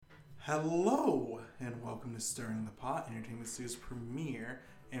Hello, and welcome to Stirring the Pot, Entertainment Studios' premier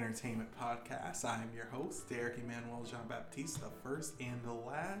entertainment podcast. I am your host, Derek Emmanuel Jean-Baptiste, the first and the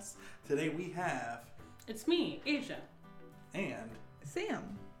last. Today we have... It's me, Asia. And...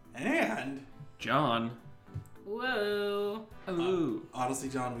 Sam. And... John. Whoa. Hello. Honestly,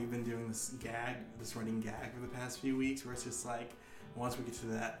 John, we've been doing this running gag for the past few weeks, where it's just like, once we get to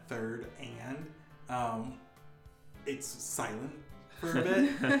that third and, it's silent for a bit.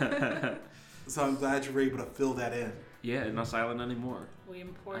 So I'm glad you were able to fill that in. Yeah, not silent anymore. We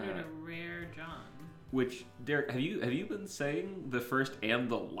imported a rare John. Which, Derek, have you been saying the first and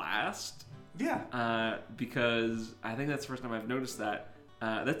the last? Yeah. Because I think that's the first time I've noticed that.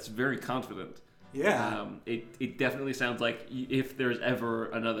 That's very confident. Yeah. It definitely sounds like if there's ever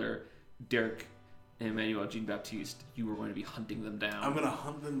another Derek Emmanuel Jean-Baptiste, you were going to be hunting them down. I'm gonna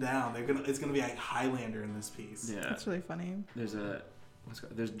hunt them down. It's gonna be like Highlander in this piece. Yeah. That's really funny. There's a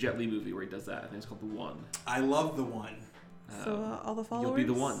Jet Li movie where he does that. I think it's called The One. I love The One. So all the followers, you'll be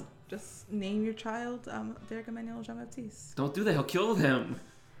the one. Just name your child Derek Emmanuel Jean-Baptiste. Don't do that. He'll kill him.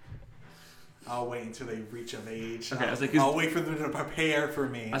 I'll wait until they reach of age. Okay, I'll wait for them to prepare for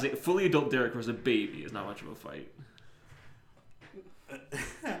me. I was like, fully adult Derek versus a baby is not much of a fight.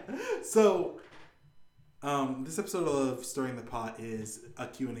 So, this episode of Stirring the Pot is a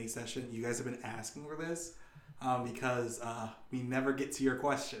Q&A session. You guys have been asking for this because we never get to your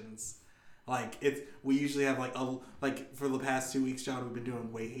questions. We usually have for the past 2 weeks, John, we've been doing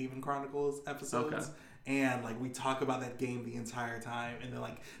Wayhaven Chronicles episodes. Okay. And we talk about that game the entire time, and then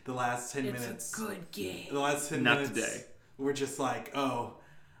the last 10 minutes. It's a good game. The last 10 Not minutes. Today. We're just like, oh,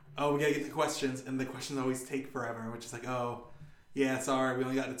 we gotta get the questions, and the questions always take forever. We're just like, oh, yeah, sorry, we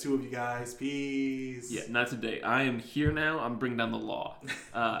only got the two of you guys. Peace. Yeah, not today. I am here now. I'm bringing down the law.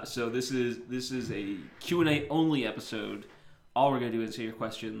 So this is a Q&A only episode. All we're gonna do is answer your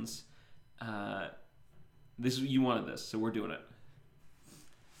questions. You wanted this, so we're doing it.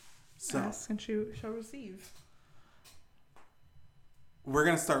 So, ask and you shall receive. We're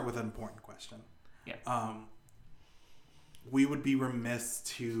going to start with an important question. Yeah. We would be remiss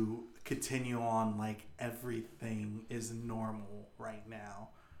to continue on like everything is normal right now,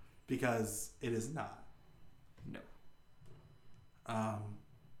 because it is not. No.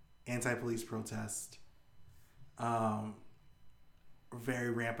 Anti-police protest,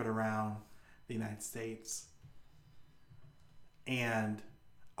 very rampant around the United States. And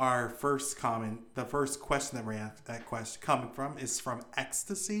our first comment, the first question that we're coming from is from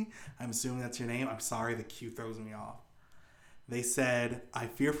Ecstasy. I'm assuming that's your name. I'm sorry, the Q throws me off. They said, I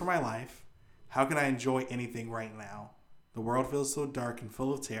fear for my life. How can I enjoy anything right now? The world feels so dark and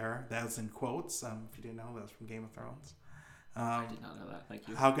full of terror. That was in quotes. If you didn't know, that was from Game of Thrones. I did not know that. Thank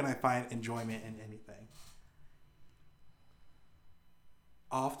you. How can I find enjoyment in anything?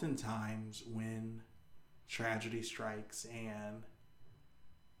 Oftentimes when tragedy strikes and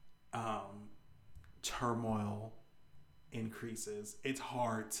turmoil increases, it's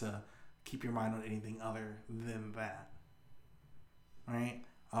hard to keep your mind on anything other than that, right?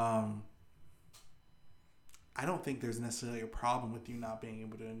 I don't think there's necessarily a problem with you not being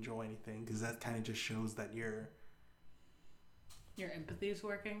able to enjoy anything, because that kind of just shows that your empathy is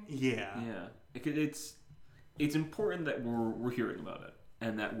working. Yeah. It's important that we're hearing about it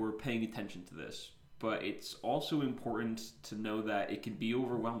and that we're paying attention to this, but it's also important to know that it can be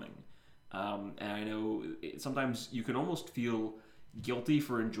overwhelming. And I know sometimes you can almost feel guilty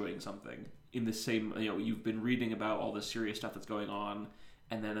for enjoying something in the same, you've been reading about all the serious stuff that's going on,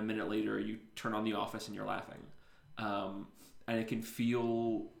 and then a minute later you turn on The Office and you're laughing. And it can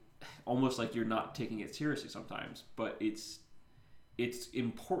feel almost like you're not taking it seriously sometimes, but it's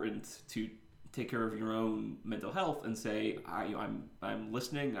important to take care of your own mental health and say, I'm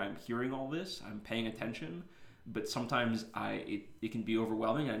listening, I'm hearing all this, I'm paying attention. But sometimes it can be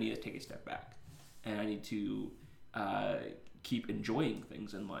overwhelming, and I need to take a step back. And I need to keep enjoying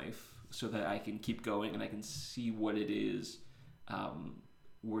things in life so that I can keep going and I can see what it is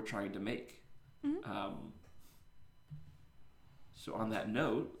we're trying to make. Mm-hmm. So on that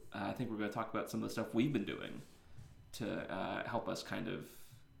note, I think we're going to talk about some of the stuff we've been doing to help us kind of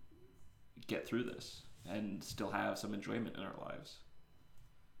get through this and still have some enjoyment in our lives.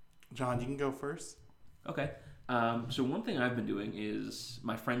 John, you can go first. Okay. So one thing I've been doing is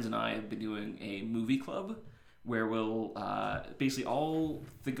my friends and I have been doing a movie club where we'll basically all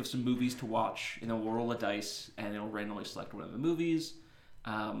think of some movies to watch, and then we'll roll a dice and it'll randomly select one of the movies,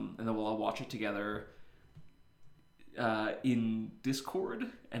 and then we'll all watch it together in Discord,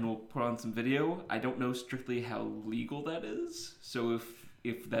 and we'll put on some video. I don't know strictly how legal that is, so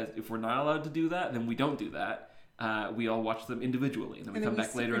if we're not allowed to do that, then we don't do that. we all watch them individually, and then we And then come we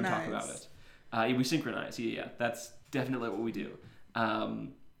back later and talk about synchronize. it. Yeah, we synchronize. Yeah, that's definitely what we do.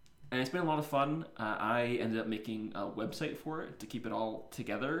 And it's been a lot of fun. I ended up making a website for it to keep it all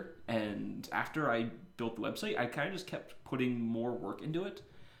together. And after I built the website, I kind of just kept putting more work into it.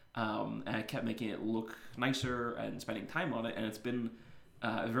 And I kept making it look nicer and spending time on it. And it's been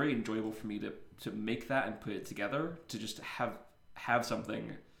very enjoyable for me to make that and put it together, to just have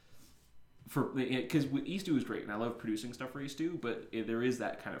something for, because Eastu is great and I love producing stuff for Eastu, but there is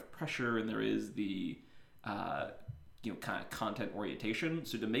that kind of pressure and there is the kind of content orientation.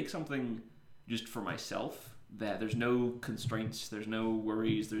 So to make something just for myself, that there's no constraints, there's no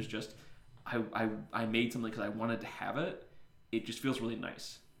worries, there's just I made something because I wanted to have it. It just feels really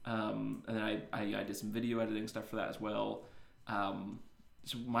nice. And then I did some video editing stuff for that as well.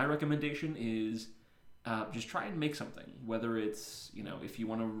 So my recommendation is just try and make something, whether it's, if you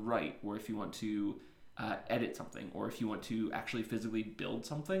want to write, or if you want to edit something, or if you want to actually physically build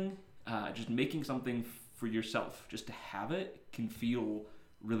something. Just making something for yourself, just to have it, can feel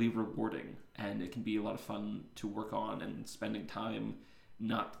really rewarding, and it can be a lot of fun to work on, and spending time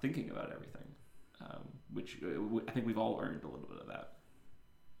not thinking about everything, which I think we've all earned a little bit of that.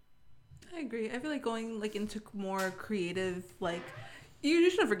 I agree. I feel like going into more creative, you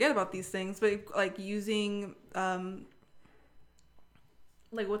shouldn't forget about these things, but using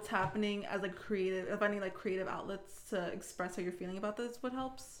what's happening as creative, finding creative outlets to express how you're feeling about this, what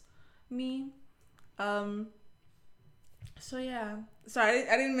helps me. So yeah, sorry,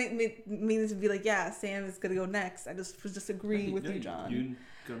 I didn't mean this to be Sam is gonna go next. I just was agreeing with you, John. You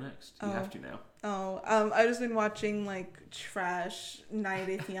go next. You have to now. I've just been watching trash 90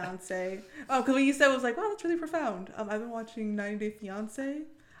 Day Fiance. Because what you said was wow, that's really profound. I've been watching 90 Day Fiance.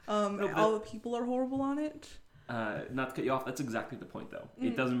 And all the people are horrible on it. Not to cut you off, that's exactly the point though.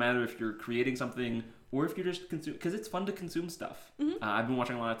 It doesn't matter if you're creating something or if you're just consuming, because it's fun to consume stuff. I've been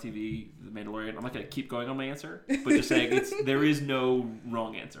watching a lot of TV, The Mandalorian. I'm not going to keep going on my answer, but just saying there is no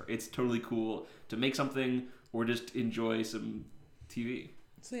wrong answer. It's totally cool to make something or just enjoy some TV.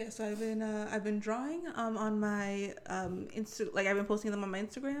 So I've been drawing on my I've been posting them on my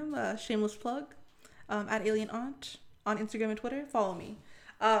Instagram. Shameless plug, at Alien Aunt on Instagram and Twitter. Follow me.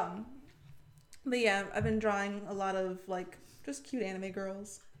 But yeah, I've been drawing a lot of just cute anime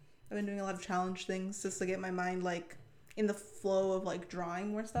girls. I've been doing a lot of challenge things just to get my mind in the flow of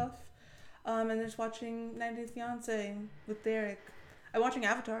drawing more stuff. And just watching 90 Day Fiance with Derek. I'm watching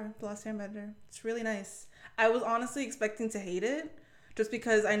Avatar: The Last Airbender. It's really nice. I was honestly expecting to hate it, just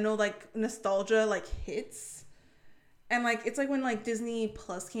because I know nostalgia hits. And it's when Disney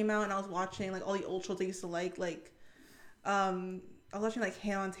Plus came out and I was watching all the old shows I used to like I was watching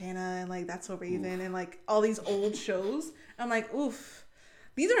Hannah Montana and That's So Raven. Oof. And all these old shows. I'm oof.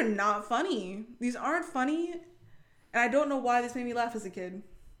 These are not funny. These aren't funny. And I don't know why this made me laugh as a kid.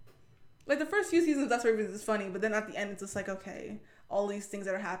 The first few seasons, That's So Raven is funny, but then at the end it's just okay, all these things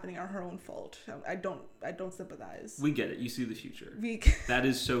that are happening are her own fault. I don't sympathize. We get it. You see the future. That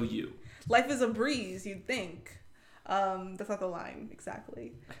is so you. Life is a breeze, you'd think. That's not the line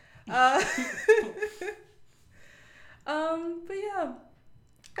exactly. But yeah,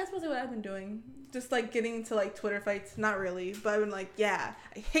 that's mostly what I've been doing. Just getting into Twitter fights. Not really, but I've been yeah,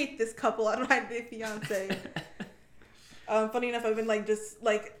 I hate this couple on 90 Day Fiance. Funny enough, I've been just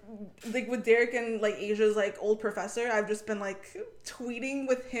with Derek and Asia's old professor. I've just been tweeting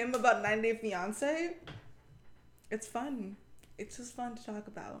with him about 90 Day Fiance. It's fun. It's just fun to talk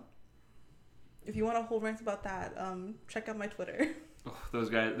about. If you want a whole rant about that, check out my Twitter. Oh, those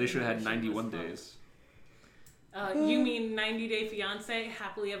guys, they should have had 91 days. You mean 90 Day Fiance,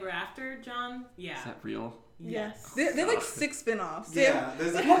 Happily Ever After, John? Yeah. Is that real? Yes. They have 6 spin-offs. Yeah,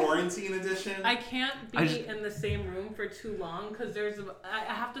 there's a quarantine edition. I can't be in the same room for too long because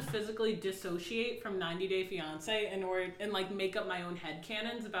I have to physically dissociate from 90 Day Fiance in order and make up my own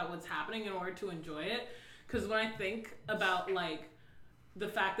headcanons about what's happening in order to enjoy it. Because when I think about the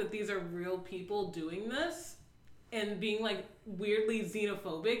fact that these are real people doing this and being weirdly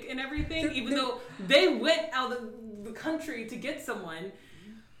xenophobic and everything, even though they went out of the country to get someone,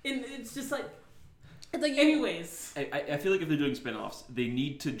 and it's just anyways. I feel if they're doing spin-offs, they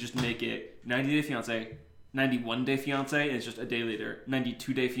need to just make it 90 Day Fiance, 91 Day Fiance, and it's just a day later,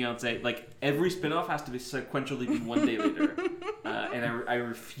 92 Day Fiance. Every spin-off has to be sequentially be 1 day later. And I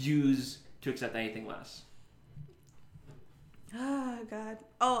refuse to accept anything less. Oh, God.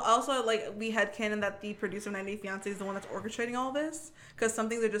 Oh, also, we had canon that the producer of 90 Day Fiance is the one that's orchestrating all this. Because some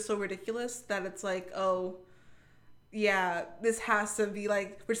things are just so ridiculous that it's oh, yeah, this has to be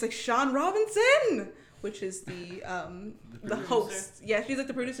we're just Sean Robinson! which is the producer. host. Yeah, she's like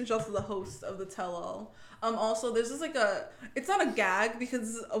the producer and she's also the host of the Tell All. Also, there's just like it's not a gag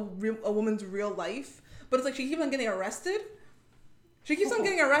because it's a woman's real life, but it's like she keeps on getting arrested. She keeps on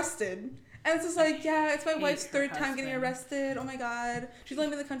getting arrested. And it's just like, yeah, it's my wife's third time getting arrested. Oh my god. She's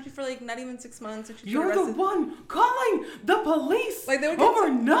only been in the country for like not even 6 months. And she's You're arrested. the one calling the police Like, they would over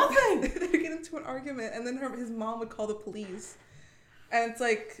nothing. They would get into an argument and then his mom would call the police. And it's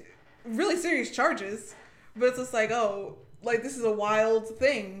like really serious charges. But it's just like, oh, like this is a wild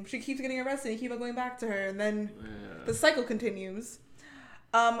thing. She keeps getting arrested and you keep on going back to her and then the cycle continues.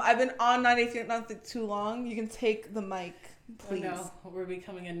 I've been on 90 not too long. You can take the mic. Please. Oh no, we're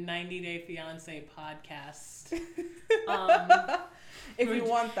becoming a 90 Day Fiancé podcast. If you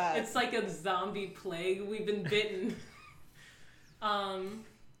want that. It's like a zombie plague. We've been bitten.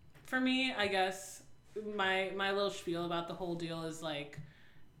 For me, I guess my little spiel about the whole deal is like,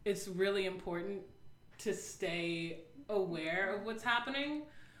 it's really important to stay aware of what's happening,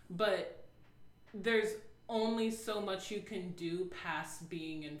 but there's only so much you can do past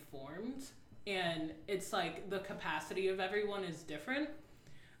being informed. And it's like the capacity of everyone is different.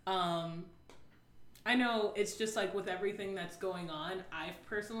 I know it's just like with everything that's going on, I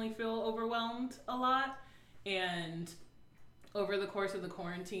personally feel overwhelmed a lot. And over the course of the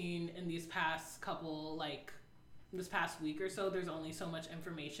quarantine in this past week or so, there's only so much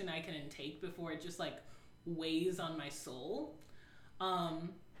information I can intake before it just like weighs on my soul. That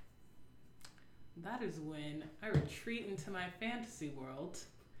is when I retreat into my fantasy world.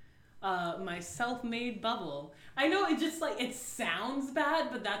 My self-made bubble. I know it just like, it sounds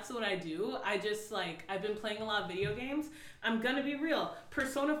bad, but that's what I do. I just like, I've been playing a lot of video games. I'm gonna be real.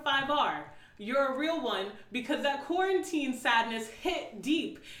 Persona 5R. You're a real one because that quarantine sadness hit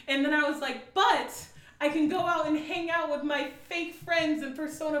deep. And then I was like, but I can go out and hang out with my fake friends in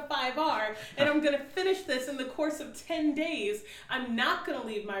Persona 5R and I'm gonna finish this in the course of 10 days. I'm not gonna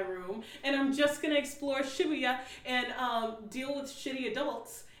leave my room and I'm just gonna explore Shibuya and deal with shitty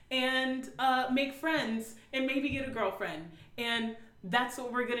adults. And make friends and maybe get a girlfriend. And that's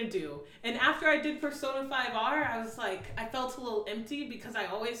what we're gonna do. And after I did Persona 5R, I was like, I felt a little empty because I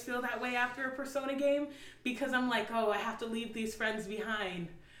always feel that way after a Persona game because I'm like, oh, I have to leave these friends behind.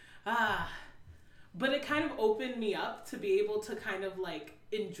 But it kind of opened me up to be able to kind of like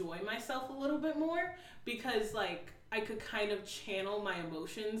enjoy myself a little bit more because like I could kind of channel my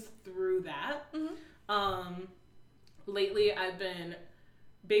emotions through that. Mm-hmm. Lately I've been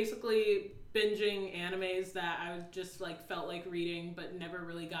basically binging animes that I just like felt like reading but never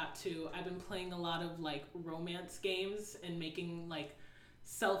really got to. I've been playing a lot of like romance games and making like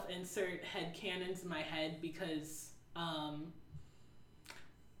self-insert headcanons in my head because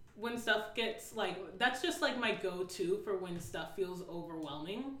when stuff gets like, that's just like my go-to for when stuff feels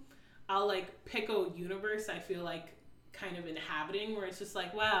overwhelming. I'll like pick a universe I feel like kind of inhabiting where it's just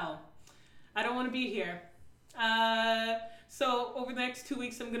like, wow, I don't want to be here. So over the next 2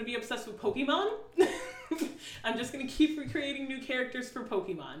 weeks, I'm going to be obsessed with Pokemon. I'm just going to keep recreating new characters for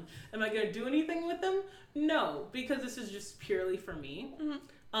Pokemon. Am I going to do anything with them? No, because this is just purely for me.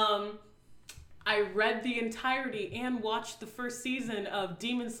 Mm-hmm. I read the entirety and watched the first season of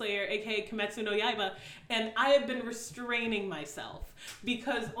Demon Slayer, aka Kimetsu no Yaiba, and I have been restraining myself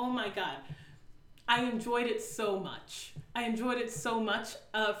because, oh my god, I enjoyed it so much.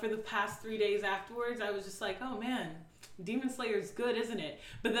 For the past 3 days afterwards. I was just like, oh man, Demon Slayer's good, isn't it?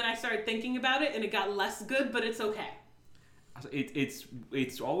 But then I started thinking about it and it got less good, but it's okay.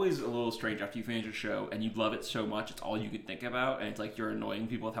 It's always a little strange after you finish a show and you love it so much, it's all you could think about, and it's like you're annoying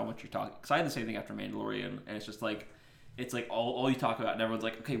people with how much you're talking. Because I had the same thing after Mandalorian, and it's just like, it's like all you talk about, and everyone's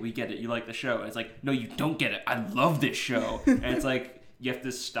like, okay, we get it, you like the show. And it's like, no, you don't get it, I love this show. And it's like, you have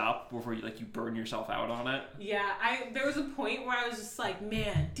to stop before you burn yourself out on it. Yeah, there was a point where I was just like,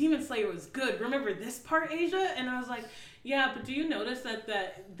 man, Demon Slayer was good. Remember this part, Asia? And I was like, yeah, but do you notice that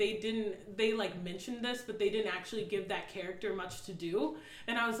they like mentioned this, but they didn't actually give that character much to do?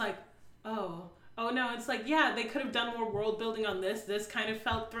 And I was like, oh no, it's like, yeah, they could have done more world building on this. This kind of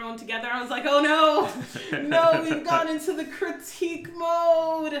felt thrown together. I was like, oh no, we've gone into the critique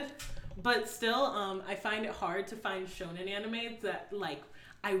mode. But still, I find it hard to find shonen animes that like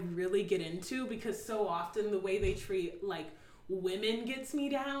I really get into because so often the way they treat like women gets me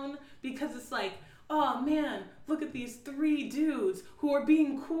down because it's like, oh man, look at these 3 dudes who are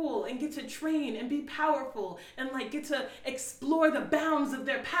being cool and get to train and be powerful and like get to explore the bounds of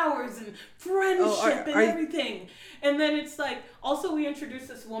their powers and friendship and everything. And then it's like, also we introduce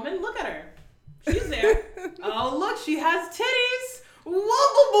this woman, look at her. She's there. Oh look, she has titties.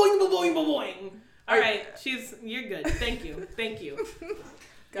 Whoa, boing, boing, boing. All right, you're good. Thank you.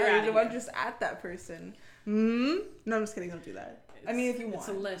 You're Guys, outta you want to here. just at that person. No, I'm just kidding. Don't do that. I mean, if you It's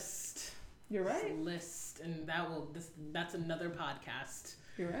a want. list. You're It's right. a list, and that's another podcast.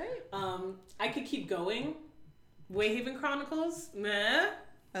 You're right. I could keep going. Wayhaven Chronicles, meh.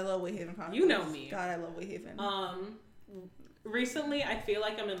 I love Wayhaven Chronicles. You know me. God, I love Wayhaven. Recently, I feel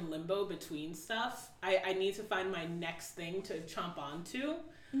like I'm in limbo between stuff. I need to find my next thing to chomp onto.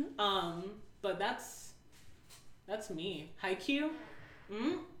 But that's me. Haikyuu,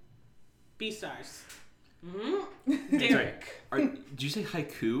 Beastars, Derek. Did you say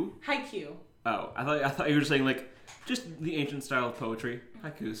haiku? Haikyuu. Oh, I thought you were saying like just the ancient style of poetry.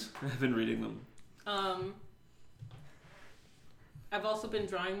 Haikus. I've been reading them. I've also been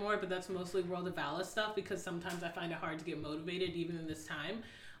drawing more, but that's mostly World of Valor stuff because sometimes I find it hard to get motivated even in this time.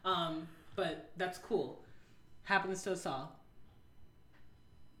 But that's cool. Happens to us all.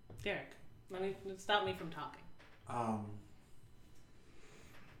 Derek, stop me from talking.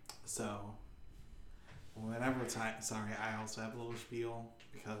 So, whenever time, sorry, I also have a little spiel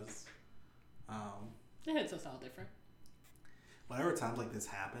because, It hits us all different. whenever times like this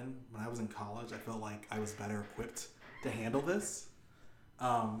happen, when I was in college, I felt like I was better equipped to handle this.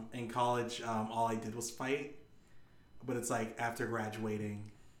 In college, all I did was fight, but it's like after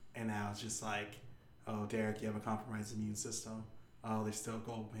graduating, and now it's just like, oh, Derek, you have a compromised immune system. Oh, there's still a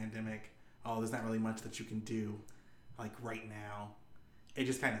global pandemic. Oh, there's not really much that you can do, like right now. It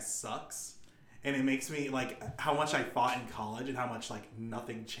just kind of sucks, and it makes me like how much I fought in college and how much like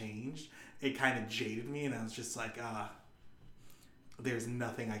nothing changed. It kind of jaded me, and I was just like, there's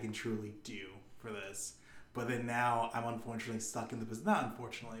nothing I can truly do for this. But then now I'm unfortunately stuck in the position. Not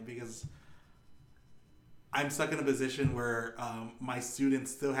unfortunately, because I'm stuck in a position where my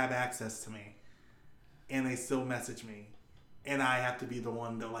students still have access to me, and they still message me, and I have to be the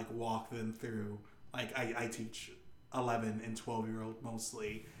one to like walk them through. Like I teach 11 and 12-year-old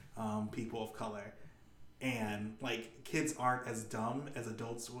mostly people of color, and like kids aren't as dumb as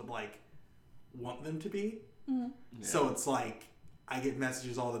adults would like want them to be. Mm-hmm. Yeah. So it's like I get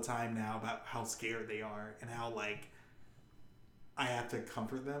messages all the time now about how scared they are and how like I have to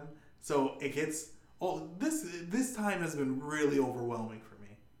comfort them. So it gets this time has been really overwhelming for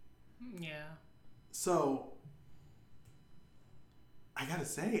me. Yeah. So I gotta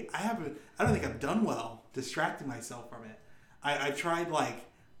say I don't think I've done well distracting myself from it. I tried like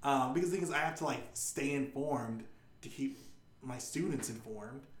because the thing is I have to like stay informed to keep my students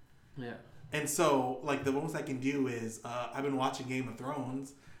informed. Yeah. And so, like, the most I can do is, I've been watching Game of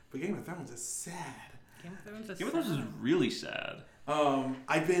Thrones, but Game of Thrones is sad. Game of Thrones is Game of Thrones is really sad.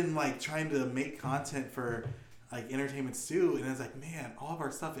 I've been, like, trying to make content for, like, Entertainment Stew, and it's like, man, all of our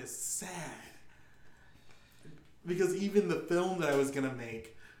stuff is sad. Because even the film that I was gonna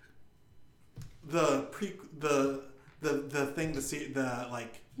make, For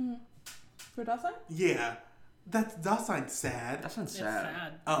Dawson? yeah, that sign's sad. That sounds It's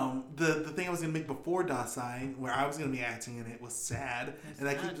sad. sad. The thing I was gonna make before Dasein, where I was gonna be acting in it, was sad, It's and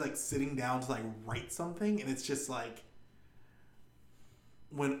I sad. keep like sitting down to like write something, and it's just like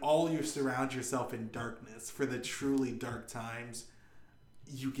when all you surround yourself in darkness for the truly dark times,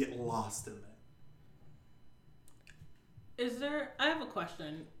 you get lost in it. I have a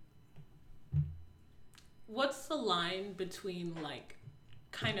question. What's the line between like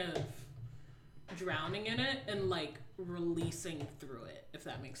kind of drowning in it and like releasing through it, if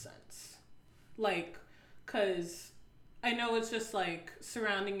that makes sense? Like, cause I know it's just like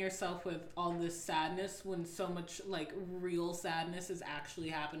surrounding yourself with all this sadness when so much like real sadness is actually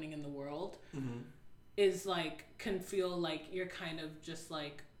happening in the world is like, can feel like you're kind of just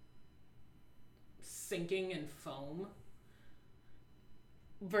like sinking in foam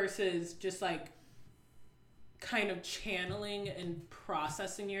versus just like kind of channeling and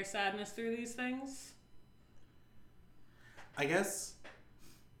processing your sadness through these things. I guess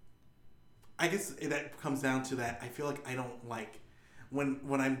that comes down to that. I feel like I don't like when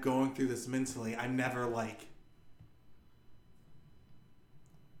I'm going through this mentally. I'm never like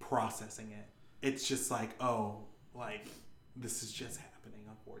processing it. It's just like, oh, like this is just happening,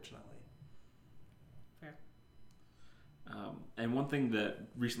 unfortunately. Fair. And one thing that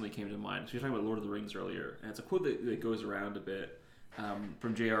recently came to mind, so you were talking about Lord of the Rings earlier, and it's a quote that goes around a bit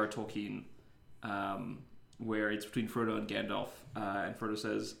from J.R.R. Tolkien, where it's between Frodo and Gandalf, and Frodo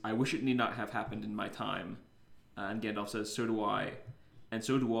says, "I wish it need not have happened in my time," and Gandalf says, "So do I, and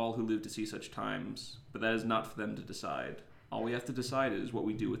so do all who live to see such times, but that is not for them to decide. All we have to decide is what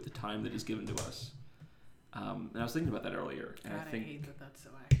we do with the time that is given to us." And I was thinking about that earlier, and God, I think hate that that's so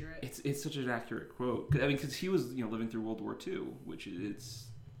accurate. it's such an accurate quote. I mean, because he was living through World War II, which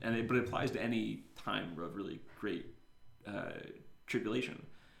but it applies to any time of really great tribulation.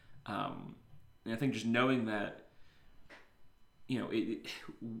 And I think just knowing that,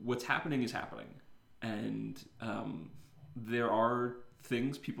 what's happening is happening, and there are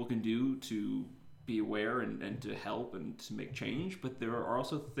things people can do to be aware and to help and to make change, but there are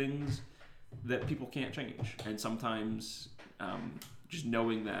also things that people can't change, and sometimes just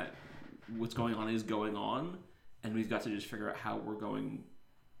knowing that what's going on is going on, and we've got to just figure out how we're going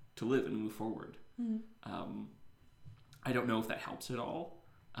to live and move forward. I don't know if that helps at all,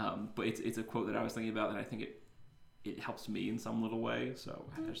 but it's a quote that I was thinking about, and I think it helps me in some little way, so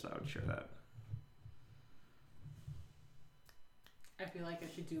I just thought I would share that. I feel like I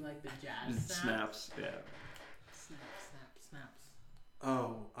should do like the jazz snaps. Yeah. Snaps.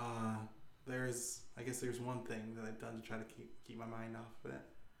 Oh, I guess there's one thing that I've done to try to keep my mind off of it.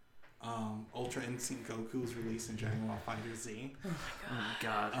 Ultra Instinct Goku was released in Dragon Ball Fighter Z. Oh my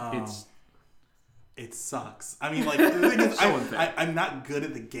god. It sucks. I mean, like, the thing is, I'm not good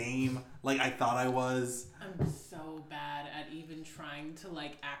at the game like I thought I was. I'm so bad at even trying to,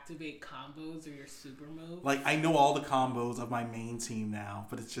 like, activate combos or your super move. Like, I know all the combos of my main team now,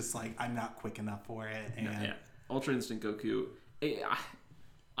 but it's just, like, I'm not quick enough for it. And yeah. Ultra Instinct Goku.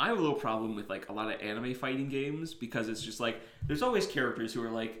 I have a little problem with, like, a lot of anime fighting games because it's just, like, there's always characters who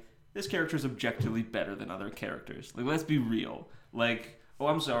are, like, this character is objectively better than other characters. Like, let's be real. Like, oh,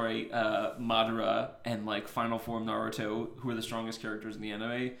 I'm sorry, Madara and, like, Final Form Naruto, who are the strongest characters in the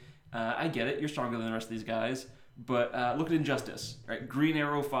anime. I get it, you're stronger than the rest of these guys. But look at Injustice, right? Green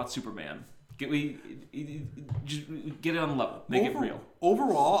Arrow fought Superman. Just get it on the level. Make it real.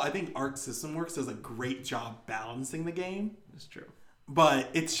 Overall, I think Arc System Works does a great job balancing the game. That's true. But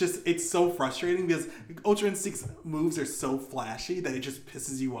it's so frustrating because Ultra Instinct's moves are so flashy that it just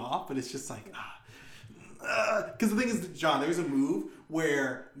pisses you off. But it's just like, because the thing is, John, there's a move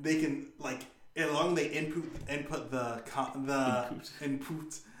where they can, like, as long as they input the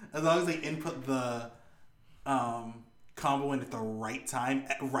combo in at the right time,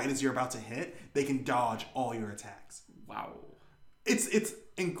 right as you're about to hit, they can dodge all your attacks. Wow. It's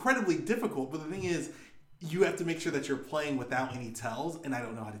incredibly difficult, but the thing is, you have to make sure that you're playing without any tells, and I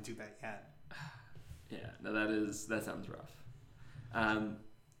don't know how to do that yet. Yeah, no, that sounds rough.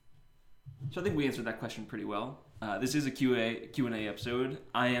 So I think we answered that question pretty well. This is a Q&A episode.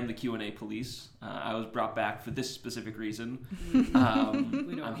 I am the Q&A police. I was brought back for this specific reason.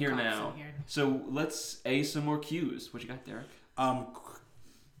 I'm here now. So let's A some more Qs. What you got, Derek?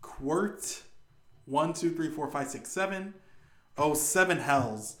 Quirt 1, 2, 3, 4, 5, 6, 7. Oh, 7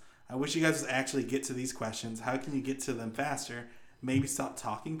 hells. I wish you guys would actually get to these questions. How can you get to them faster? Maybe stop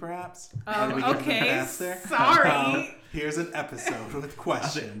talking, perhaps? Okay, sorry. Here's an episode with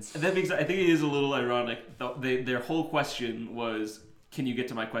questions. I think it is a little ironic. Their whole question was, can you get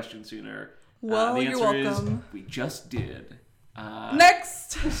to my question sooner? Well, the answer you're welcome. Is, we just did.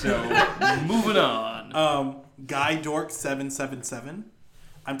 Next! So, moving on. Guy Dork 777.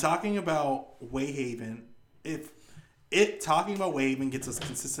 I'm talking about Wayhaven. If talking about Wayhaven gets us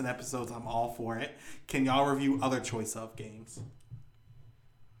consistent episodes, I'm all for it. Can y'all review other choice of games?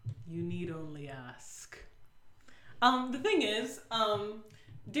 You need only ask. The thing is,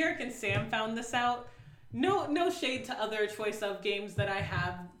 Derek and Sam found this out. No shade to other choice of games that I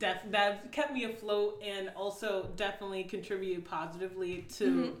have that have kept me afloat and also definitely contribute positively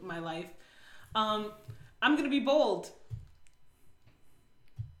to my life. I'm gonna be bold.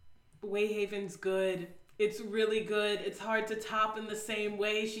 Wayhaven's good. It's really good. It's hard to top in the same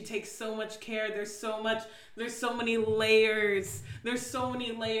way. She takes so much care. There's so many layers.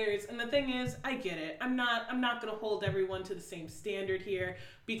 And the thing is, I get it. I'm not going to hold everyone to the same standard here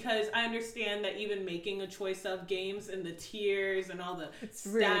because I understand that even making a choice of games and the tiers and all the it's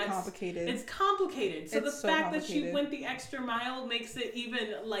stats, really complicated. It's complicated. So it's the fact that she went the extra mile makes it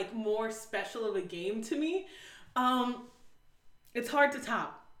even like more special of a game to me. It's hard to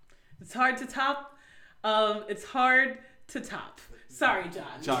top. It's hard to top. Sorry,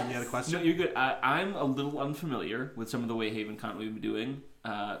 John. John, you had a question? No, you're good. I'm a little unfamiliar with some of the Wayhaven content we've been doing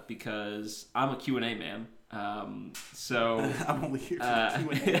because I'm a Q&A man. So I'm only here for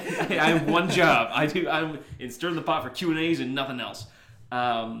the Q&A. I have one job. I'm in stirring the pot for Q&As and nothing else.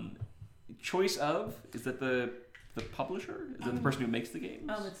 Choice of, is that the publisher? Is that the person who makes the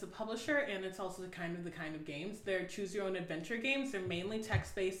games? It's the publisher, and it's also the kind of games. They're choose your own adventure games. They're mainly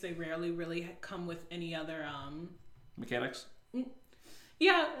text based. They rarely really come with any other mechanics.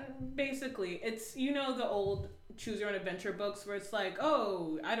 Yeah, basically, it's the old choose your own adventure books where it's like,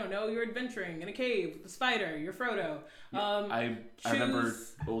 oh, I don't know, you're adventuring in a cave with a spider. You're Frodo. Yeah, I remember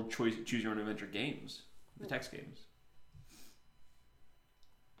old choose your own adventure games, the text games.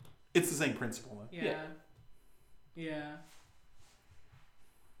 It's the same principle. Yeah.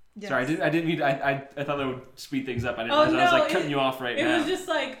 Yes. Sorry, I didn't mean. I thought that would speed things up. I didn't Oh, realize I was no, like cutting you off right It now. was just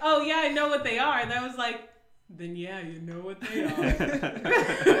like, oh yeah, I know what they are. And I was like, then yeah, you know what they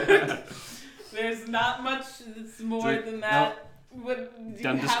are. There's not much that's more Like, than that. What, do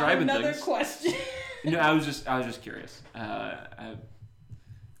Done you have describing another things. question? I was just curious.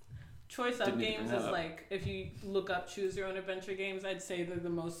 Choice Up Didn't need to games bring is that up. like, if you look up choose your own adventure games, I'd say they're the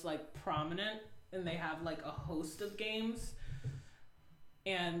most like prominent, and they have like a host of games,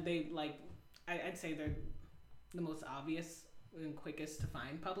 and they like, I'd say they're the most obvious and quickest to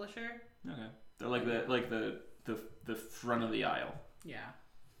find publisher. Okay, they're like the front of the aisle. Yeah,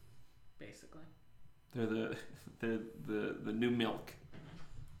 basically. They're the new milk.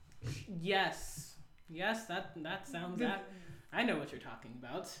 Yes, that sounds that. I know what you're talking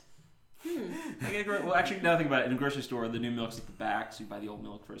about. Well, actually, now think about it. In a grocery store, the new milk's at the back, so you buy the old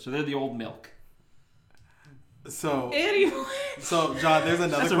milk first. So they're the old milk. So, Anyway. so John, there's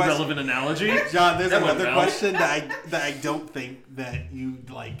another That's a question. relevant analogy. John, there's That went another well. question that I don't think that you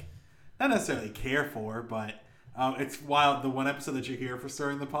like, not necessarily care for, but it's wild. The one episode that you hear for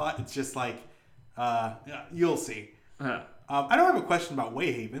Stirring the Pot, it's just like, you'll see. Uh-huh. I don't have a question about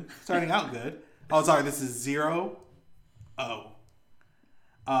Wayhaven. Starting out good. Oh, sorry, this is 0-0.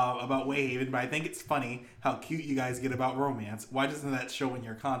 About Wayhaven, but I think it's funny how cute you guys get about romance. Why doesn't that show in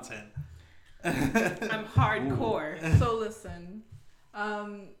your content? I'm hardcore. So listen,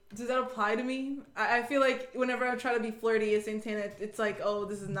 does that apply to me? I feel like whenever I try to be flirty at Santana, it's like, oh,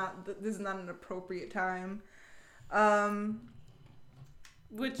 this is not an appropriate time.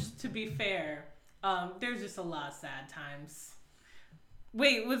 Which, to be fair, there's just a lot of sad times.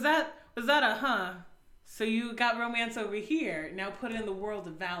 Wait, was that a huh? So you got romance over here, now put it in the world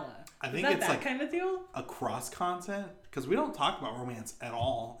of Vala. I think is that it's that like kind of deal? across content, because we don't talk about romance at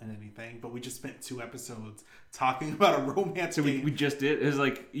all in anything, but we just spent 2 episodes talking about a romance So game. we just did. It was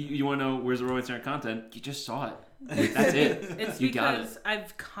like, you want to know where's the romance in our content? You just saw it. That's it. It's You got because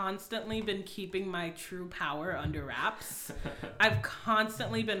I've constantly been keeping my true power under wraps. I've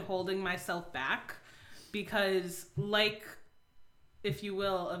constantly been holding myself back because, like, if you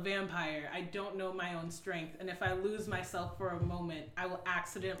will, a vampire, I don't know my own strength. And if I lose myself for a moment, I will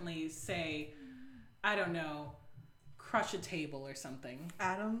accidentally say, I don't know, crush a table or something.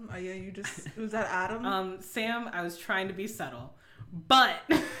 Adam? Oh yeah, you just was that Adam? Sam, I was trying to be subtle. But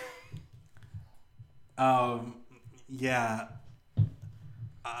Yeah.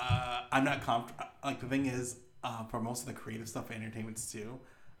 I'm not like, the thing is, for most of the creative stuff for entertainments too,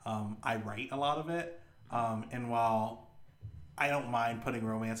 I write a lot of it. And while I don't mind putting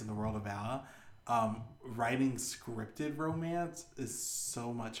romance in the world of Vala, writing scripted romance is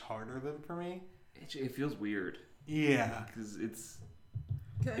so much harder than for me. It feels weird. Yeah. Because it's...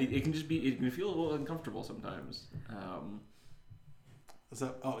 Okay. It can just be... It can feel a little uncomfortable sometimes.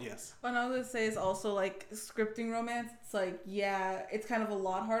 So, oh, yes. What I was gonna say is also like scripting romance. It's like, yeah, it's kind of a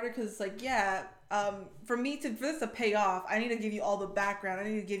lot harder because it's like, yeah, for this to pay off, I need to give you all the background. I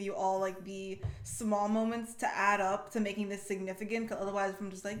need to give you all like the small moments to add up to making this significant. Because otherwise, if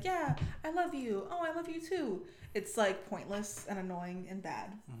I'm just like, yeah, I love you. Oh, I love you too. It's like pointless and annoying and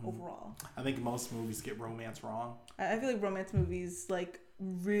bad overall. I think most movies get romance wrong. I feel like romance movies like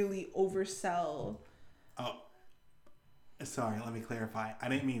really oversell. Oh, sorry, let me clarify. I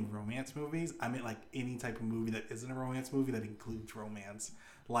didn't mean romance movies. I meant like any type of movie that isn't a romance movie that includes romance.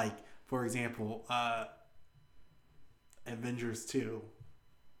 Like, for example, Avengers 2,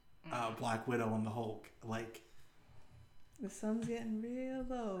 Black Widow and the Hulk. Like, The sun's getting real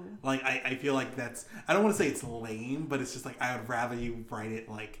low. like I feel like that's, I don't want to say it's lame, but it's just like I would rather you write it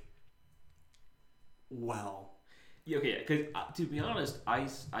like well. Yeah, okay, because to be honest, I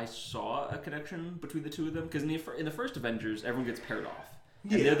saw a connection between the two of them, because in the first Avengers, everyone gets paired off.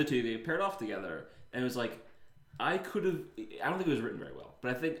 And the other two, they get paired off together, and it was like, I don't think it was written very well,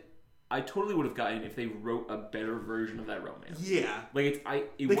 but I think I totally would have gotten if they wrote a better version of that romance. Yeah. Like,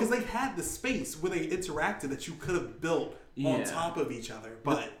 Because they had the space where they interacted that you could have built on Yeah. top of each other,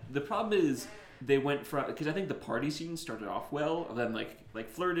 but... The problem is, they went from, because I think the party scene started off well, of them like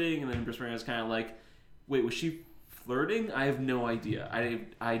flirting, and then Bruce Wayne was kind of like, wait, was she flirting? I have no idea.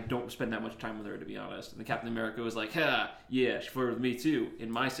 I don't spend that much time with her, to be honest. And the Captain America was like, ha, yeah, she flirted with me too in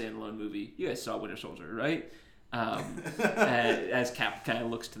my standalone movie. You guys saw Winter Soldier, right? As Cap kind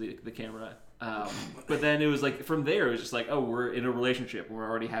of looks to the camera. But then it was like, from there, it was just like, oh, we're in a relationship. We're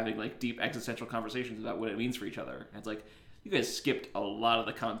already having like deep existential conversations about what it means for each other. And it's like, you guys skipped a lot of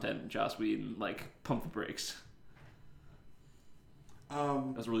the content, Joss Whedon, like, pump the brakes.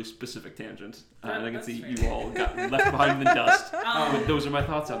 That was a really specific tangent. And I can That's see fair. you all got left behind in the dust. But those are my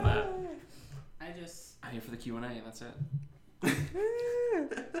thoughts on that. I just... I'm here for the Q&A, and that's it.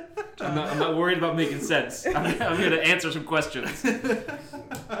 I'm not worried about making sense. I'm here to answer some questions.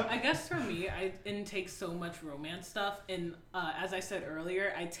 I guess for me, I intake so much romance stuff, and as I said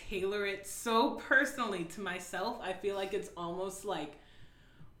earlier, I tailor it so personally to myself. I feel like it's almost like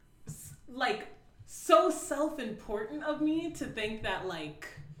so self-important of me to think that like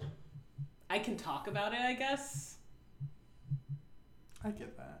I can talk about it, I guess. I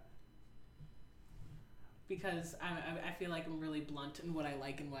get that. Because I feel like I'm really blunt in what I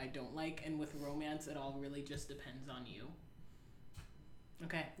like and what I don't like, and with romance, it all really just depends on you.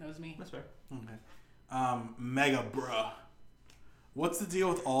 Okay, that was me. That's fair. Okay. Mega bruh. What's the deal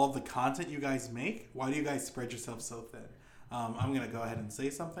with all of the content you guys make? Why do you guys spread yourself so thin? I'm gonna go ahead and say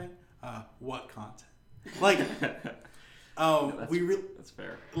something. What content? Like, that's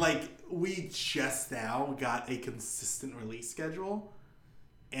fair. Like, we just now got a consistent release schedule,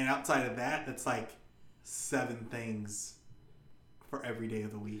 and outside of that, it's like 7 things for every day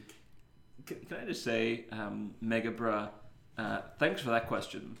of the week. Can I just say, Mega Bruh, thanks for that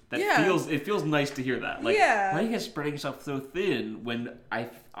question. It feels nice to hear that. Like, why are you guys spreading yourself so thin when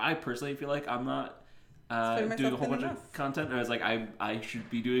I personally feel like I'm not doing a whole bunch of content, and I was like, I should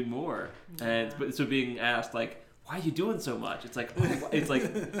be doing more. Yeah. And so being asked like, why are you doing so much? It's like, wow,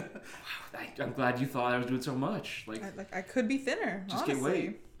 I'm glad you thought I was doing so much. Like I could be thinner. Just honestly. can't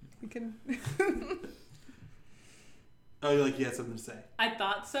wait. We can. Oh, you had something to say. I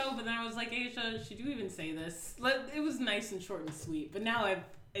thought so, but then I was like, Asia, should you even say this? It was nice and short and sweet, but now I've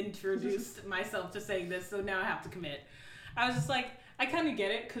introduced myself to saying this, so now I have to commit. I was just like, I kind of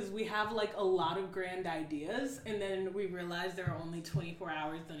get it, because we have like a lot of grand ideas, and then we realize there are only 24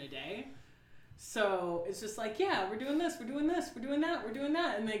 hours in a day. So it's just like, yeah, we're doing this, we're doing this, we're doing that, we're doing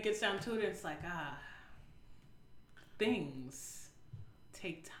that, and then it gets down to it, and it's like, things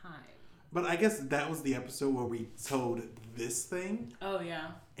take time. But I guess that was the episode where we told this thing. Oh, yeah.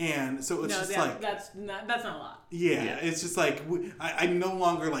 And so it's that's not a lot. Yeah, it's just like, I'm no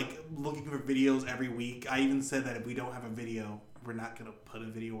longer like looking for videos every week. I even said that if we don't have a video, we're not going to put a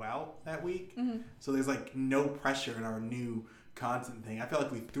video out that week. Mm-hmm. So there's like no pressure in our new content thing. I feel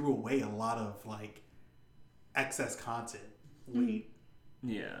like we threw away a lot of like excess content. Mm-hmm.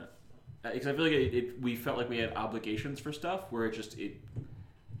 Yeah. Because I feel like we felt like we had obligations for stuff where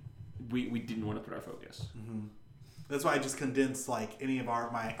we didn't want to put our focus. Mm-hmm. That's why I just condensed like any of our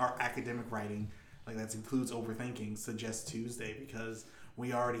academic writing, like that includes overthinking, Suggest Tuesday, because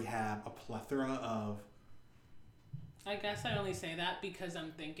we already have a plethora of. I guess I only say that because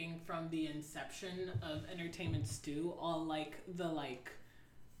I'm thinking from the inception of Entertainment Stew, all the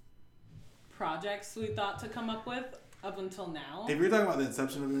projects we thought to come up with up until now. If you're talking about the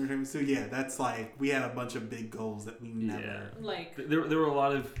inception of Entertainment Stew, yeah, that's like we had a bunch of big goals that we never There were a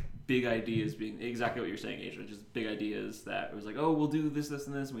lot of big ideas being exactly what you're saying, Asia. Just big ideas that it was like, oh, we'll do this, this,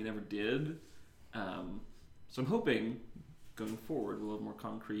 and this, and we never did. So I'm hoping going forward we'll have more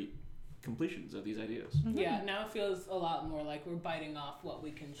concrete completions of these ideas. Mm-hmm. Yeah, now it feels a lot more like we're biting off what we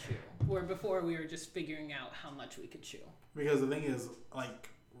can chew. Where before we were just figuring out how much we could chew. Because the thing is, like,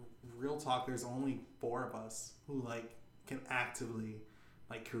 real talk, there's only 4 of us who like can actively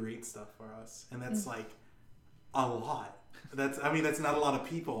like create stuff for us, and that's like a lot. That's not a lot of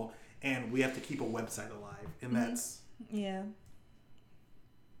people, and we have to keep a website alive, and that's yeah.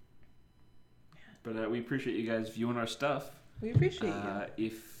 But we appreciate you guys viewing our stuff. We appreciate you.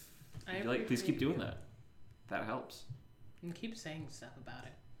 If you like, please keep doing that. That helps. And keep saying stuff about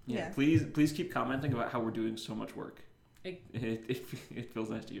it. Yeah. Please keep commenting about how we're doing so much work. It feels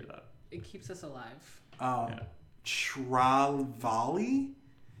nice to hear that. It keeps us alive. Travali?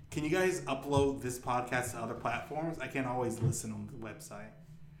 Can you guys upload this podcast to other platforms? I can't always listen on the website.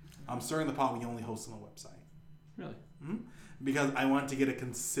 Stirring the Pot, we only host on the website. Really? Mm-hmm. Because I want to get a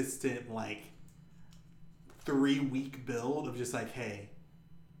consistent, like, 3-week build of just like, hey,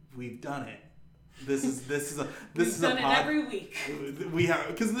 we've done it. This is we've done it every week. We have,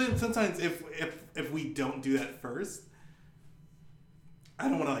 because then sometimes if we don't do that first, I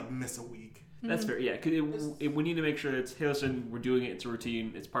don't want to like miss a week. That's fair, yeah. Because we need to make sure it's, hey, listen, we're doing it. It's a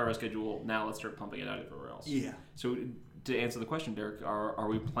routine. It's part of our schedule. Now let's start pumping it out everywhere else. Yeah. So to answer the question, Derek, are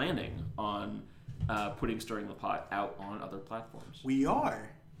we planning on putting Stirring the Pot out on other platforms? We are.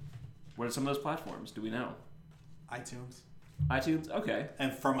 What are some of those platforms? Do we know? iTunes. Okay.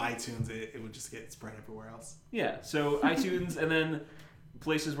 And from iTunes, it would just get spread everywhere else. Yeah. So iTunes, and then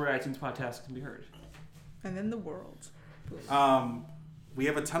places where iTunes podcasts can be heard. And then the world. We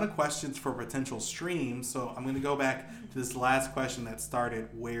have a ton of questions for potential streams, so I'm going to go back to this last question that started,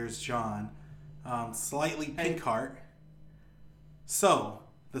 where's John? Slightly pink heart. So,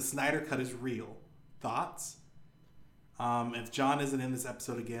 the Snyder Cut is real. Thoughts? If John isn't in this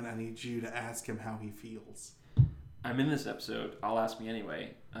episode again, I need you to ask him how he feels. I'm in this episode. I'll ask me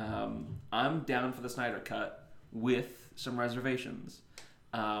anyway. I'm down for the Snyder Cut with some reservations.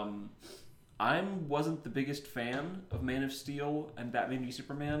 I wasn't the biggest fan of Man of Steel and Batman v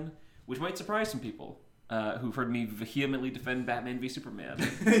Superman, which might surprise some people who've heard me vehemently defend Batman v Superman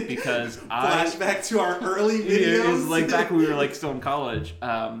because Flashback to our early videos. It was like back when we were like still in college,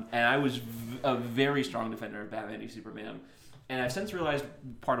 and I was a very strong defender of Batman v Superman, and I've since realized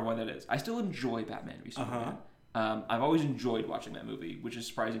part of why that is. I still enjoy Batman v Superman. I've always enjoyed watching that movie, which is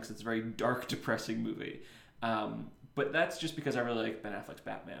surprising because it's a very dark, depressing movie. But that's just because I really like Ben Affleck's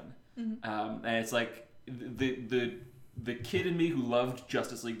Batman. And it's like the kid in me who loved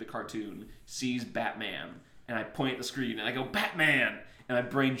Justice League the cartoon sees Batman, and I point at the screen and I go, Batman! And my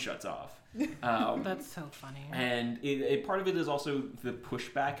brain shuts off. That's so funny. And part of it is also the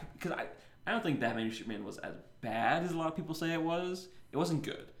pushback, because I don't think Batman v Superman was as bad as a lot of people say it was. It wasn't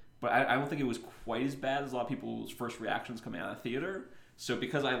good. But I don't think it was quite as bad as a lot of people's first reactions coming out of the theater. So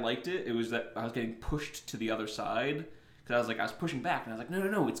because I liked it, it was that I was getting pushed to the other side. Because I was pushing back, and I was like,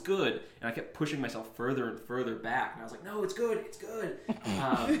 no, it's good. And I kept pushing myself further and further back. And I was like, no, it's good.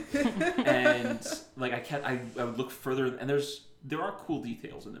 And like I would look further, and there are cool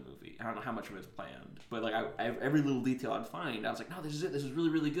details in the movie. I don't know how much of it is planned, but like every little detail I'd find, I was like, no, this is it. This is really,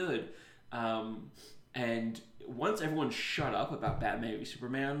 really good. And once everyone shut up about Batman v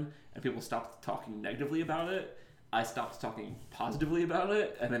Superman and people stopped talking negatively about it, I stopped talking positively about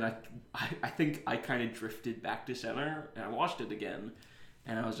it, and then I think I kind of drifted back to center, and I watched it again,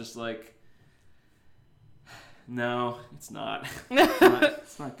 and I was just like, no, it's not.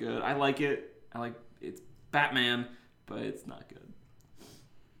 It's not good. I like it. It's Batman, but it's not good.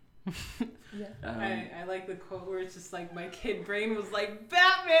 I like the quote where it's just like my kid brain was like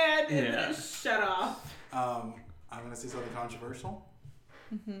Batman and then shut off. I'm gonna say something controversial.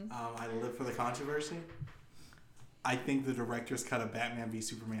 I live for the controversy. I think the director's cut of Batman v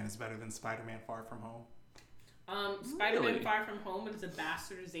Superman is better than Spider-Man Far From Home. Spider-Man Far From Home is a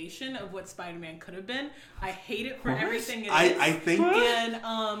bastardization of what Spider-Man could have been. I hate it for everything it is. I think... And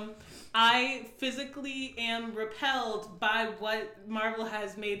I physically am repelled by what Marvel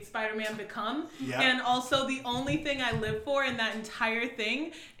has made Spider-Man become. Yeah. And also the only thing I live for in that entire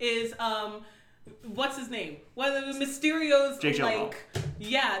thing is... what's his name? Mysterio's Jake Gyllenhaal.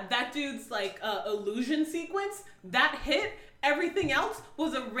 Yeah, that dude's like illusion sequence that hit. Everything else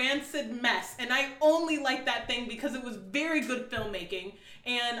was a rancid mess, and I only like that thing because it was very good filmmaking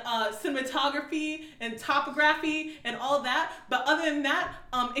and cinematography and topography and all that. But other than that,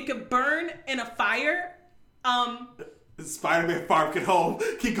 it could burn in a fire. Spider-Man Far From Home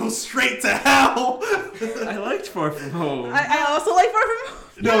can go straight to hell. I liked Far From Home. I also like Far From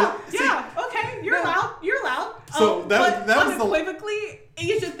Home. Okay, you're allowed. You're allowed. So that was unequivocally,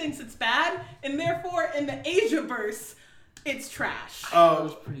 Asia thinks it's bad, and therefore in the Asiaverse, it's trash. It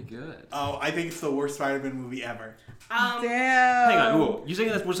was pretty good. Oh, I think it's the worst Spider-Man movie ever. Damn. Hang on, whoa. You saying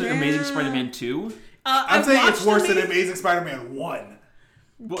that's worse than Amazing Spider-Man 2? I'm saying it's worse than Amazing Spider-Man 1.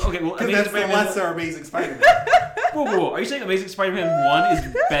 Well, okay, well, Because that's the lesser Amazing Spider-Man. Whoa. Are you saying Amazing Spider-Man 1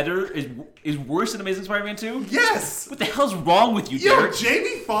 is better, is worse than Amazing Spider-Man 2? Yes! What the hell's wrong with you, Derek?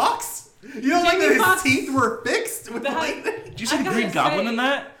 Jamie Foxx? You don't like that his teeth were fixed with lightning? Did you see the Green Goblin in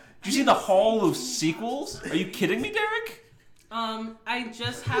that? Did you see the Hall of Sequels? Are you kidding me, Derek? I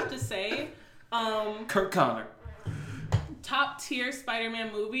just have to say, Kurt Connor. top tier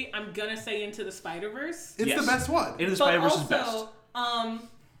Spider-Man movie, I'm gonna say Into the Spider-Verse. It's the best one. Into the Spider-Verse is best.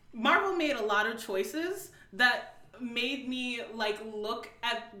 Marvel made a lot of choices that made me like look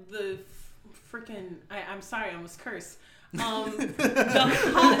at the freaking. I'm sorry, I almost cursed. The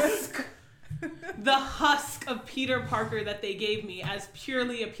husk of Peter Parker that they gave me as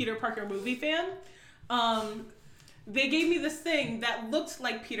purely a Peter Parker movie fan. They gave me this thing that looked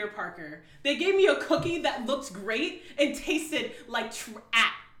like Peter Parker. They gave me a cookie that looked great and tasted like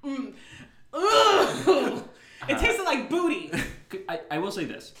It tasted like booty. I will say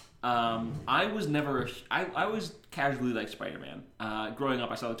this. I was casually like Spider-Man. Growing up,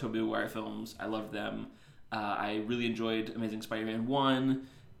 I saw the Tobey Maguire films. I loved them. I really enjoyed Amazing Spider-Man 1.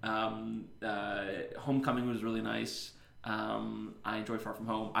 Homecoming was really nice. I enjoyed Far From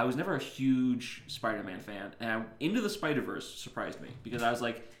Home. I was never a huge Spider-Man fan. And Into the Spider-Verse surprised me because I was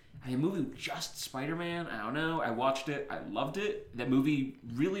like, a movie with just Spider-Man? I don't know. I watched it. I loved it. That movie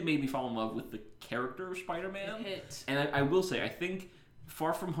really made me fall in love with the character of Spider-Man. And I will say, I think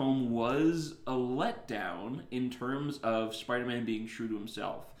Far From Home was a letdown in terms of Spider-Man being true to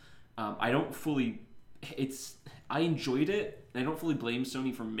himself. I don't fully I enjoyed it. And I don't fully blame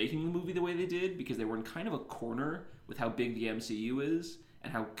Sony for making the movie the way they did, because they were in kind of a corner with how big the MCU is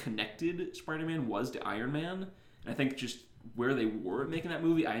and how connected Spider-Man was to Iron Man. And I think just where they were making that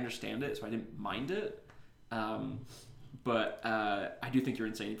movie, I understand it, so I didn't mind it. But I do think you're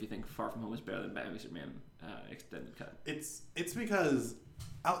insane if you think Far From Home is better than Batman v Superman extended cut. It's because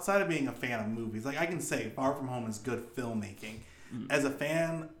outside of being a fan of movies, like I can say Far From Home is good filmmaking. As a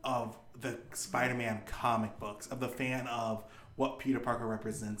fan of the Spider-Man comic books, of the fan of what Peter Parker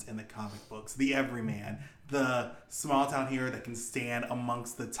represents in the comic books, the everyman, the small town hero that can stand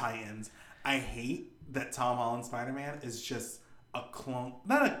amongst the Titans, I hate that Tom Holland's Spider-Man is just a clone,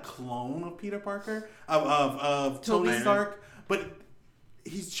 not a clone of Peter Parker, of Tony Stark, but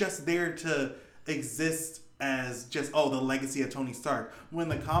he's just there to exist as just, the legacy of Tony Stark. When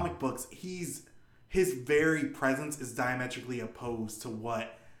the comic books, his very presence is diametrically opposed to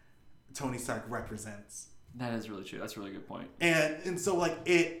what Tony Stark represents. That is really true. That's a really good point. And so, like,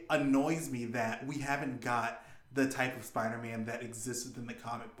 it annoys me that we haven't got the type of Spider-Man that exists within the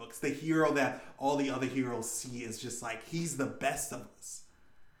comic books. The hero that all the other heroes see is just like, he's the best of us.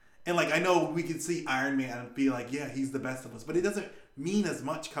 And, like, I know we can see Iron Man and be like, yeah, he's the best of us. But it doesn't mean as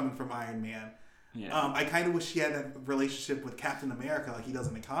much coming from Iron Man. Yeah. I kind of wish he had a relationship with Captain America like he does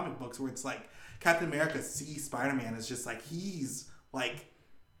in the comic books, where it's like Captain America sees Spider-Man as just like, he's like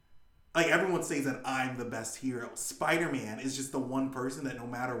everyone says that I'm the best hero. Spider-Man is just the one person that no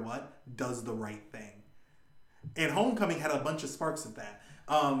matter what does the right thing. And Homecoming had a bunch of sparks of that.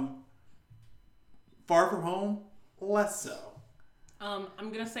 Far From Home, less so. I'm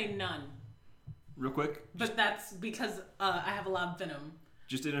gonna say none, Real quick, but that's because I have a lot of venom.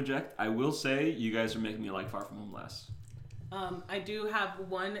 just to interject, I will say you guys are making me like Far From Home less. I do have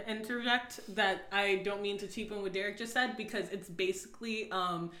one interject that I don't mean to cheapen what Derek just said, because it's basically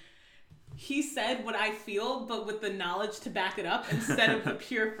he said what I feel, but with the knowledge to back it up instead of the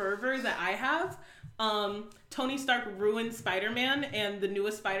pure fervor that I have. Tony Stark ruined Spider-Man and the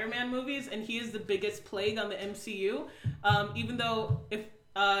newest Spider-Man movies, and he is the biggest plague on the MCU. Even though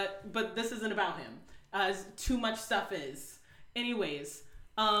but this isn't about him, as too much stuff is. Anyways,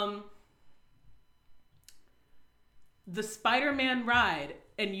 the Spider-Man ride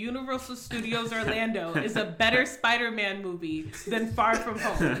in Universal Studios Orlando is a better Spider-Man movie than Far From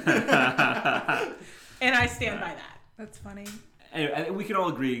Home. And I stand by that. That's funny. Anyway, we can all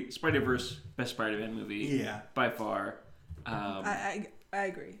agree, Spider-Verse, best Spider-Man movie. Yeah. By far. I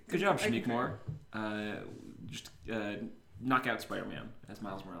agree. Good job, Shanique Moore. Just knock out Spider-Man as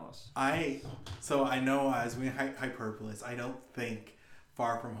Miles Morales. I know as we hyperbolous, I don't think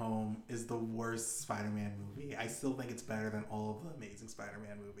Far From Home is the worst Spider-Man movie. I still think it's better than all of the Amazing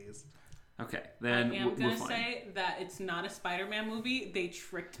Spider-Man movies. Okay, then I am going to say that it's not a Spider-Man movie. They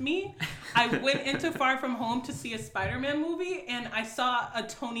tricked me. I went into Far From Home to see a Spider-Man movie, and I saw a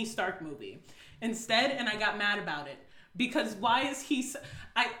Tony Stark movie instead, and I got mad about it. Because why is he...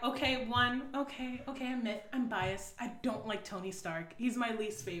 I admit, I'm biased. I don't like Tony Stark. He's my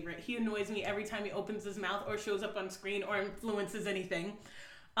least favorite. He annoys me every time he opens his mouth or shows up on screen or influences anything.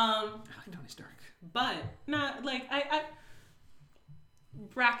 I like Tony Stark. But, not, like, I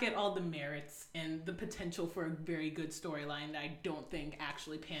bracket all the merits and the potential for a very good storyline that I don't think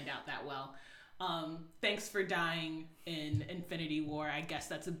actually panned out that well. Thanks for dying in Infinity War. I guess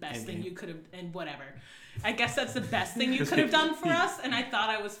that's the best thing you could have, and whatever. I guess that's the best thing you could have done for us, and I thought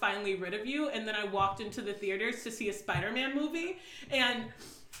I was finally rid of you, and then I walked into the theaters to see a Spider-Man movie, and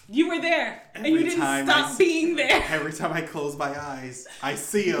you were there, and you didn't stop being there. Every time I close my eyes, I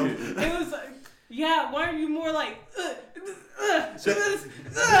see him. It was like, yeah, why are you more like, the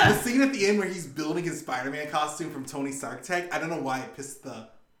scene at the end where he's building his Spider-Man costume from Tony Stark tech, I don't know why it pissed the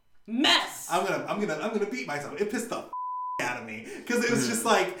mess. I'm gonna beat myself. It pissed the out of me, because it was just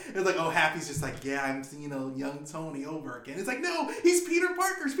like, oh, Happy's just like, yeah, I'm seeing a young Tony over again. It's like, no, he's Peter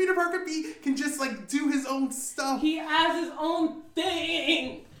Parker. Peter Parker can just like do his own stuff. He has his own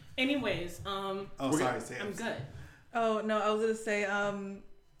thing. Anyways, sorry, Sam. I'm good. Oh no, I was gonna say,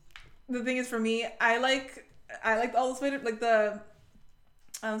 the thing is, for me, I like all the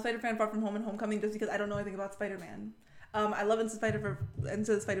Spider-Man Far From Home and Homecoming, just because I don't know anything about Spider-Man. I love Into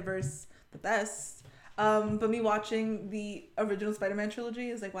the Spider-Verse the best. But me watching the original Spider-Man trilogy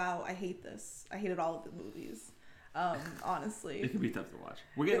is like, wow, I hate this. I hated all of the movies. Honestly. It can be tough to watch.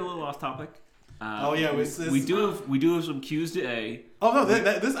 We're getting a little off topic. We do have some cues to A. Oh no,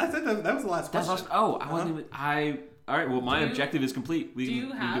 I said that was the last question. I wasn't even. All right. Well, my objective is complete. We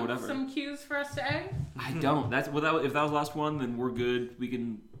can do whatever. Some cues for us to A? I don't. If that was the last one, then we're good. We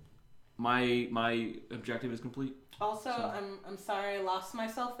can. My objective is complete. Also, I'm sorry I lost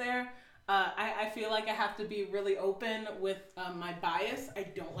myself there. I feel like I have to be really open with my bias. I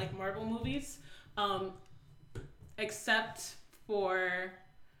don't like Marvel movies, except for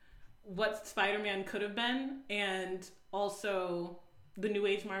what Spider-Man could have been, and also the New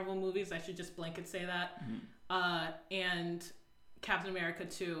Age Marvel movies. I should just blanket say that. And Captain America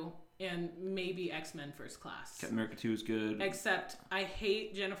 2, and maybe X-Men First Class. Captain America 2 is good. Except I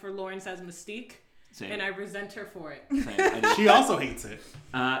hate Jennifer Lawrence as Mystique. Same. And I resent her for it. Same. She also hates it.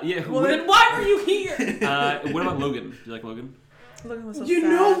 Yeah. Well, then why were you here? What about Logan? Do you like Logan? Logan was so You sad.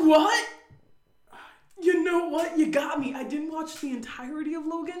 know what? You know what? You got me. I didn't watch the entirety of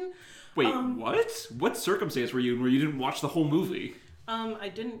Logan. Wait, what? What circumstance were you in where you didn't watch the whole movie? I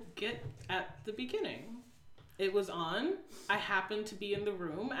didn't get at the beginning. It was on. I happened to be in the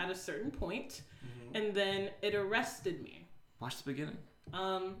room at a certain point, and then it arrested me. Watch the beginning.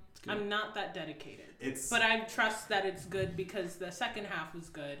 I'm not that dedicated. It's But I trust that it's good because the second half was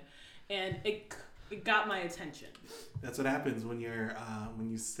good, and it got my attention. That's what happens when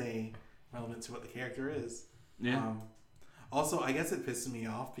you stay relevant to what the character is. Yeah. Also, I guess it pisses me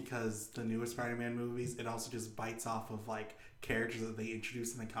off because the newest Spider-Man movies, it also just bites off of like characters that they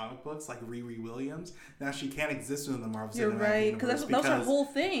introduced in the comic books, like Riri Williams. Now she can't exist within the Marvel You're Cinematic right, Universe because that was her whole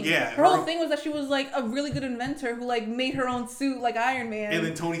thing. Yeah, her whole thing was that she was like a really good inventor who like made her own suit like Iron Man. And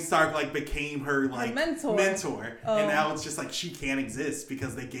then Tony Stark like became her like mentor. And now it's just like she can't exist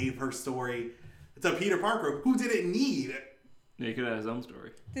because they gave her story to Peter Parker, who didn't need. Yeah, he could have his own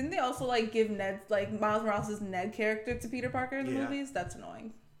story. Didn't they also like give Ned like Miles Morales' Ned character to Peter Parker in the Yeah. movies? That's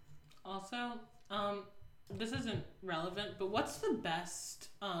annoying. Also, this isn't relevant, but what's the best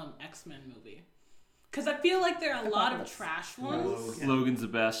X-Men movie? Because I feel like there are a lot of Apocalypse. trash ones. Logan. Logan's the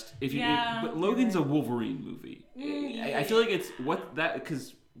best. But Logan's a Wolverine movie. I feel like it's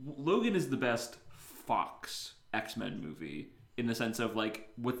because Logan is the best Fox X-Men movie in the sense of like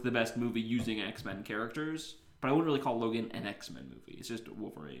what's the best movie using X-Men characters. But I wouldn't really call Logan an X-Men movie. It's just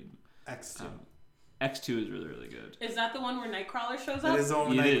Wolverine. X2. X2 is really, really good. Is that the one where Nightcrawler shows That up? is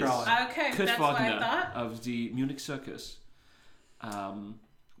on It is. Nightcrawler. Okay, Kurt that's what I Wagner thought. of the Munich Circus.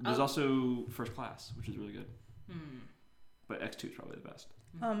 There's also First Class, which is really good. But X2 is probably the best.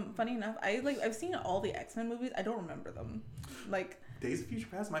 Funny enough, I've seen all the X-Men movies. I don't remember them. Like Days of Future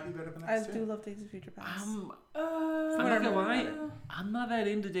Past might be better than I X2. do love Days of Future Past. I'm not gonna lie, I'm not that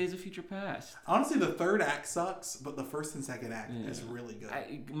into Days of Future Past. Honestly, the third act sucks, but the first and second act Yeah. is really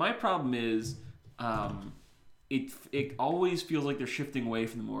good. My problem is, it always feels like they're shifting away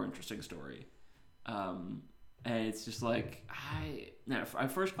from the more interesting story, and it's just like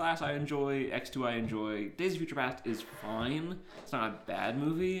First Class I enjoy, X2 I enjoy, Days of Future Past is fine. It's not a bad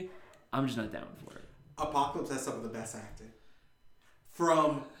movie. I'm just not down for it. Apocalypse has some of the best acting.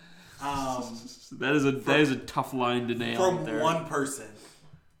 From That is a tough line to nail. from there. one person,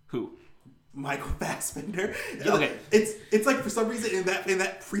 Who? Michael Fassbender. Okay. It's like for some reason in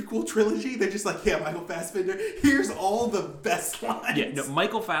that prequel trilogy, they're just like, yeah, Michael Fassbender. Here's all the best lines. Yeah, no,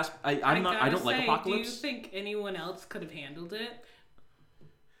 Michael Fassbender. I don't like Apocalypse. Do you think anyone else could have handled it?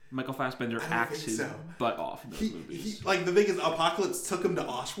 Michael Fassbender I don't acts think his so. butt off in those movies. Like the thing is, Apocalypse took him to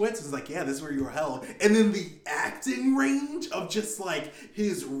Auschwitz. It's like, yeah, this is where you were held. And then the acting range of just like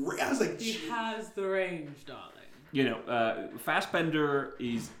I was like, He has the range, darling. You know, Fassbender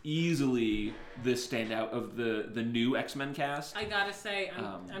is easily the standout of the new X-Men cast. I gotta say,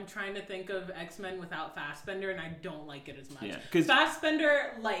 I'm trying to think of X-Men without Fassbender, and I don't like it as much. Yeah, 'cause-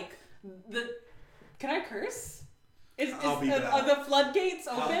 Fassbender, like Can I curse? I'll beep it Are out. the floodgates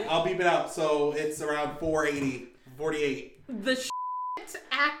open? I'll beep it out. So it's around 480, 48. The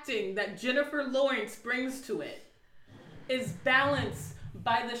acting that Jennifer Lawrence brings to it is balanced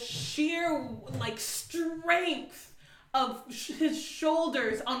by the sheer strength of his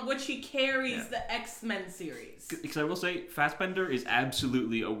shoulders on which he carries the X-Men series. Because I will say, Fassbender is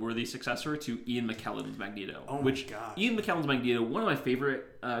absolutely a worthy successor to Ian McKellen's Magneto. Oh my which gosh. Ian McKellen's Magneto, one of my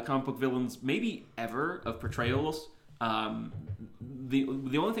favorite comic book villains, maybe ever, of portrayals. The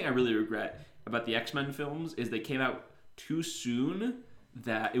only thing I really regret about the X-Men films is they came out too soon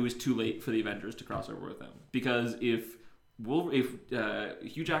that it was too late for the Avengers to cross over with them. Because if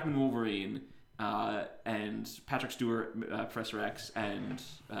Hugh Jackman Wolverine and Patrick Stewart Professor X and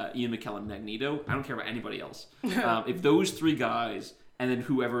Ian McKellen Magneto, I don't care about anybody else. If those three guys and then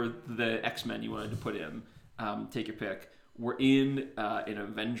whoever the X-Men you wanted to put in, take your pick, were in an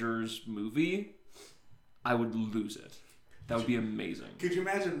Avengers movie, I would lose it. That would be amazing. Could you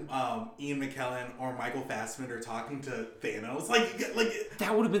imagine Ian McKellen or Michael Fassbender talking to Thanos? Like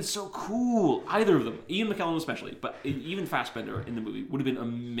That would have been so cool. Either of them, Ian McKellen especially, but even Fassbender in the movie would have been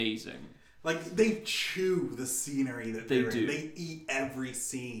amazing. Like they chew the scenery that they're do. in. They eat every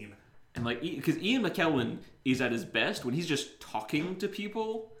scene. And like, because Ian McKellen is at his best when he's just talking to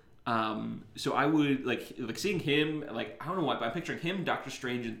people. So I would like seeing him, like, I don't know why, but I'm picturing him, Doctor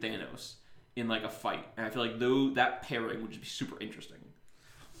Strange, and Thanos in like a fight, and I feel like that pairing would just be super interesting.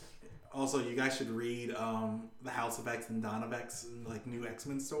 Also, you guys should read the House of X and Dawn of X, like new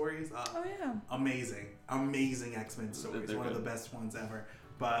X-Men stories. Oh yeah. Amazing X-Men stories. They're one good. of the best ones ever.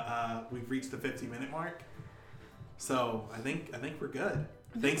 But we've reached the 50-minute mark, so I think we're good.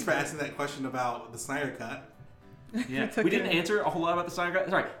 Thanks for asking that question about the Snyder Cut. Yeah, It's we didn't okay. answer a whole lot about the Snyder Cut.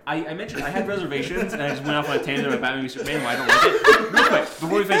 Sorry, I mentioned I had reservations, and I just went off on a tangent about Batman v Superman. Why I don't like it. Real quick,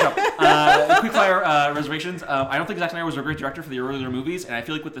 before we finish up, quick fire reservations. I don't think Zack Snyder was a great director for the earlier movies, and I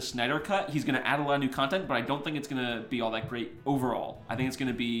feel like with the Snyder Cut, he's going to add a lot of new content, but I don't think it's going to be all that great overall. I think it's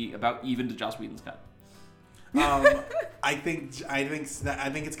going to be about even to Joss Whedon's cut. I think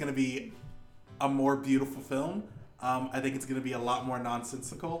it's going to be a more beautiful film. I think it's going to be a lot more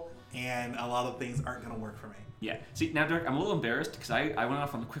nonsensical, and a lot of things aren't going to work for me. Yeah. See, now, Derek, I'm a little embarrassed because I went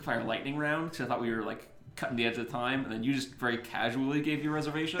off on the quickfire lightning round because I thought we were like cutting the edge of the time, and then you just very casually gave your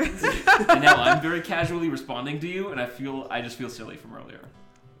reservations, and now I'm very casually responding to you, and I just feel silly from earlier.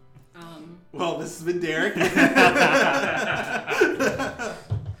 Well, this has been Derek. This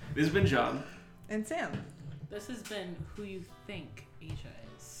has been John. And Sam. This has been Who You Think Asia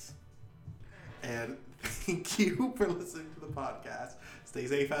Is. And thank you for listening to the podcast. Stay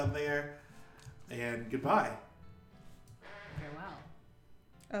safe out there, and goodbye.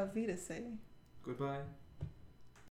 Farewell. Vita say. Goodbye.